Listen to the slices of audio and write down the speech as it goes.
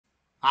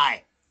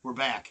Hi, we're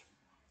back.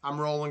 I'm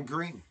Rolling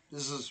Green.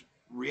 This is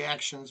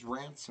Reactions,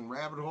 Rants, and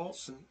Rabbit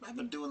Holes, and I've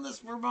been doing this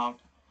for about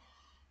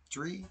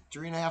three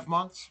and a half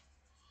months.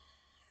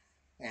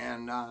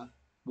 And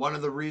one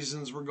of the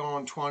reasons we're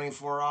going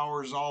 24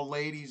 hours, all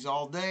ladies,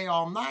 all day,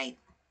 all night,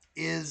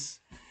 is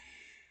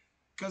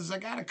because I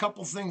got a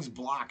couple things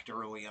blocked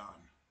early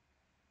on.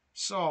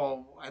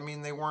 So, I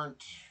mean, they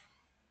weren't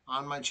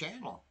on my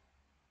channel.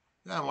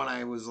 Then when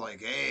I was like,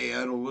 "Hey,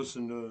 I don't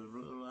listen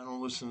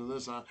to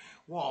this,"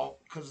 well,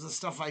 because the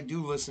stuff I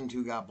do listen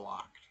to got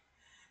blocked.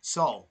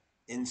 So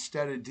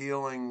instead of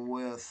dealing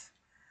with,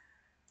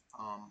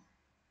 um,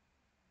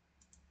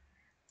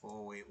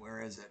 oh wait, where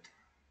is it?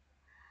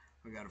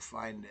 I gotta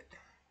find it.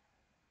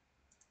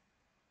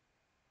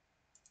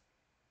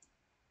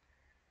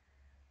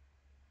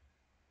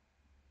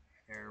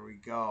 There we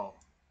go.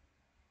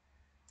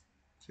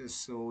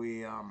 Just so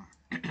we,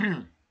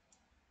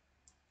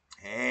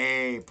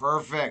 hey,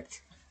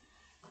 perfect,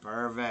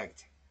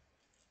 perfect.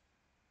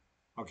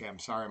 Okay, I'm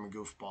sorry, I'm a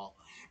goofball,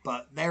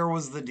 but there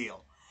was the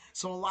deal.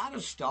 So a lot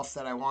of stuff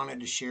that I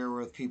wanted to share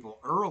with people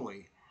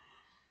early,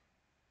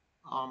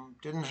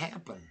 didn't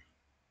happen.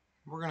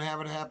 We're gonna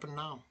have it happen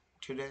now,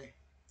 today.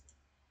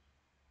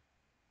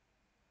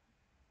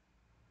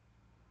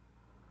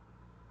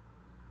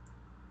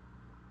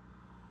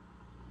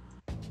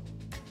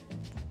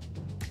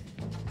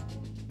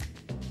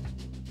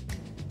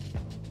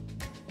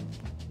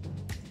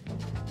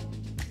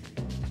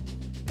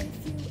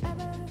 If you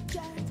ever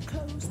get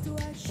close to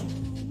a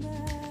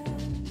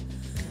human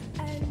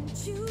and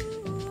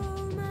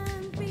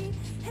human behavior,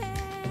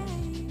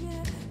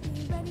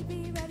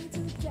 be ready to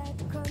get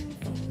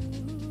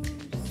confused.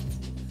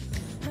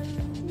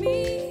 And me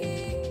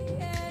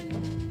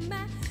and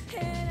my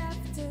head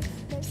after,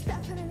 there's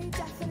definitely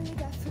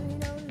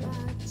no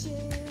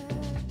logic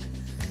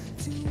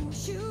to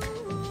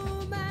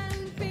human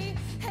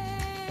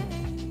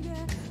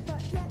behavior,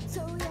 but yet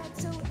so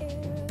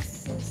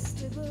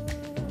irresistible.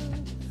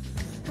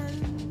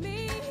 And me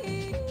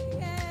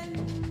and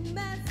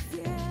my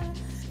fear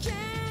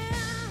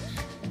can,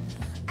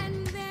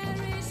 and there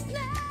is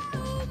no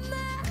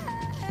more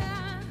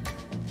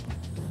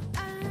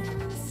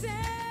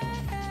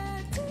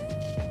uncertainty.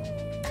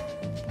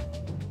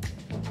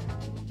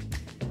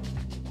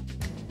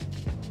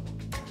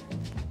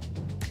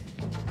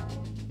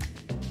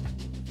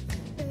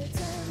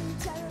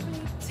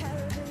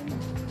 Terribly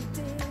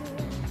moody.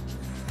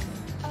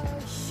 A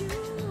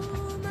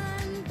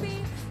human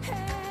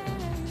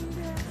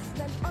behavior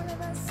that all of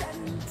a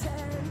sudden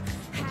turn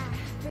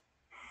happy.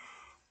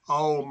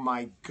 Oh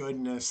my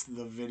goodness,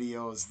 the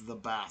video is the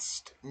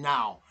best.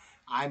 Now,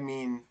 I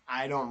mean,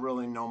 I don't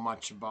really know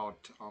much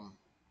about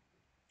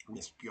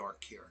Miss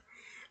Bjork here.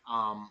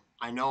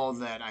 I know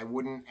that I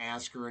wouldn't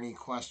ask her any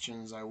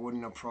questions, I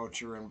wouldn't approach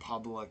her in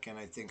public, and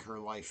I think her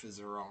life is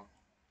her own.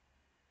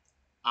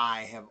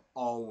 I have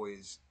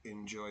always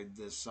enjoyed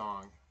this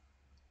song.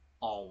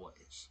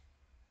 Always.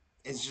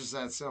 It's just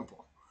that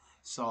simple.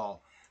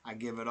 So I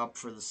give it up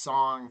for the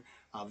song.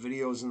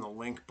 Videos in the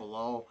link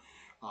below,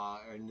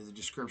 in the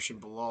description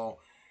below.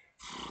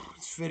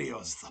 This video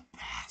is the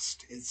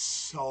best. It's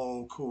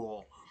so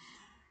cool.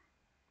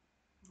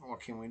 What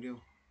can we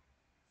do?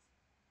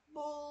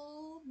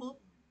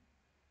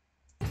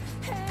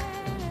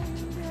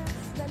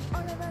 Then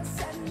all of a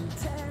sudden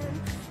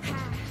turn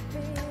happy.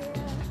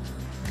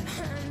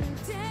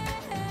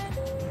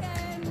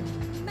 And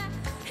in my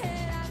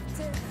head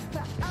after,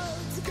 but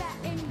to get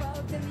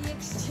involved in the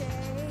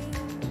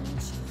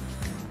exchange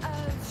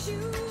of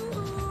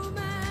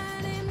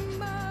human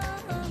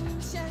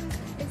emotions.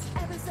 It's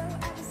ever so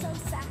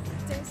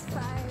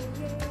satisfying.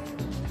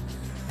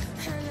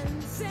 And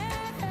I'm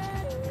saying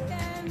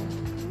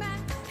in my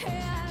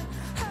head,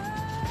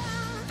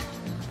 oh,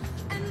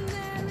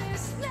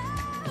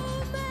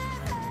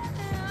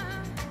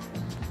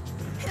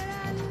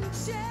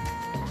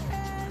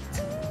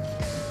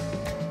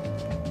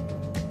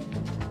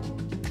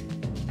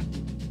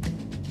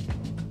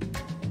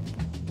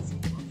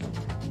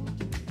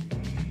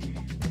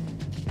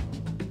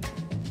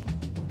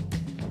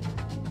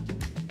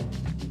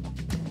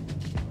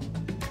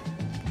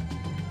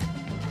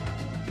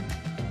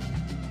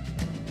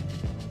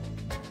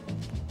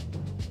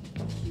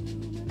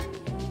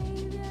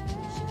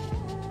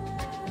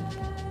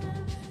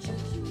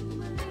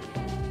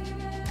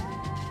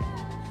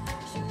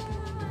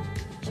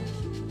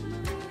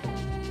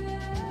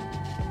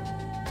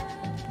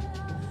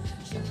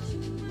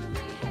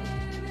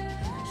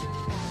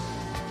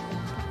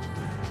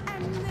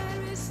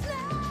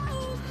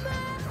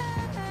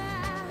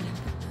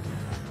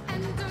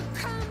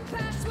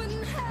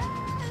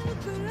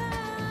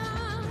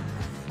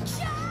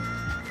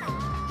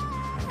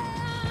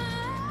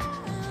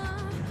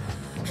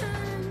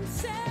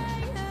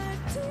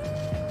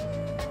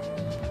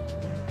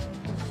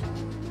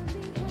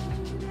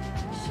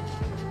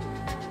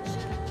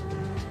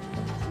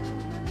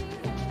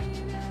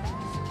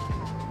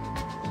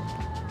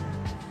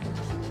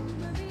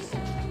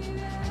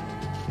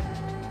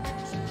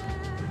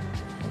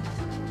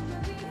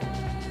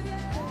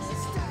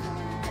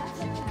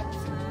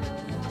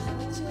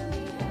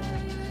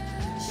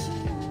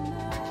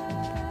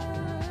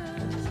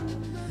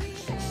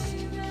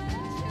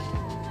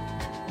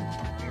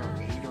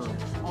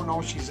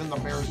 know she's in the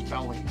bear's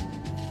belly.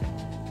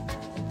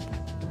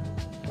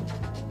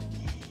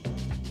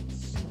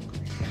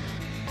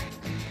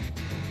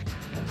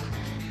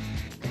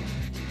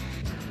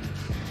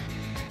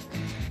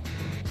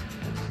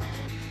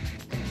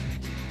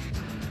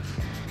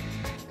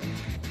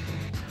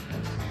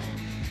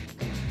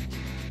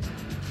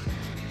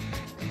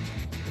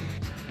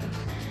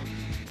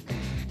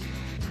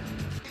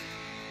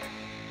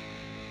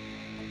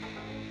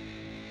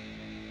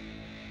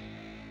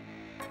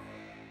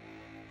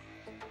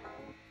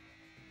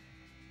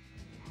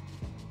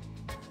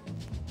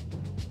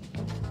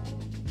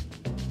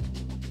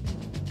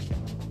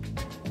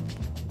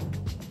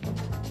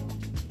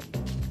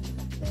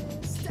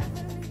 There's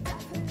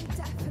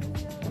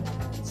definitely no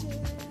logic.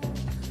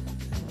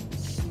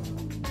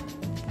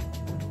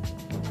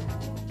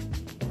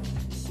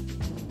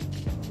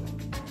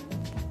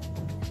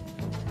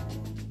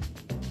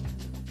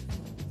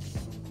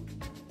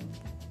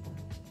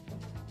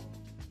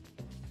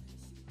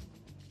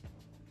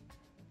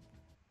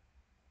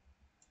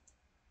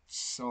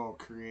 So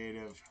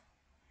creative.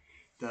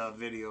 The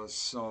video is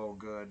so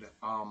good.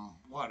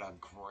 What a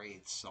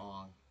great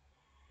song.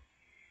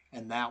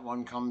 And that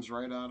one comes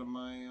right out of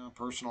my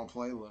personal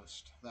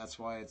playlist. That's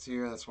why it's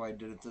here. That's why I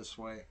did it this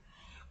way.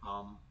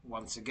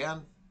 Once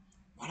again,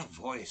 what a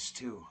voice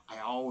too. I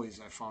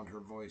found her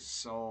voice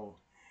so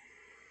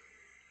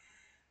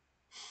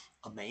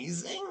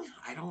amazing.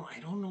 I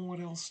don't know what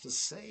else to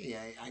say.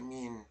 I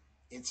mean,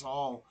 it's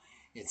all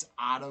it's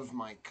out of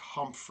my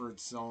comfort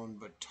zone,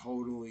 but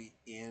totally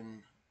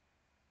in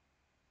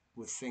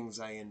with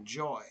things I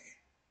enjoy.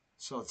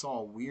 So it's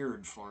all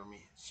weird for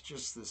me. It's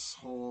just this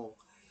whole,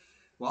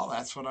 well,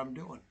 that's what I'm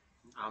doing.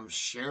 I'm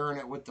sharing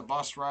it with the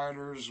bus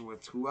riders,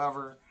 with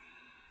whoever,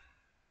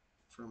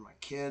 for my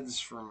kids,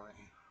 for my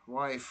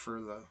wife, for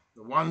the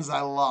ones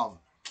I love.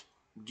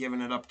 I'm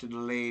giving it up to the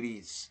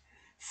ladies.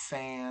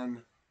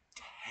 Fantastic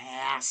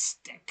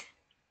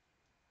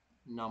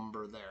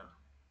number there.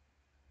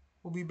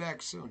 We'll be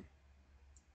back soon.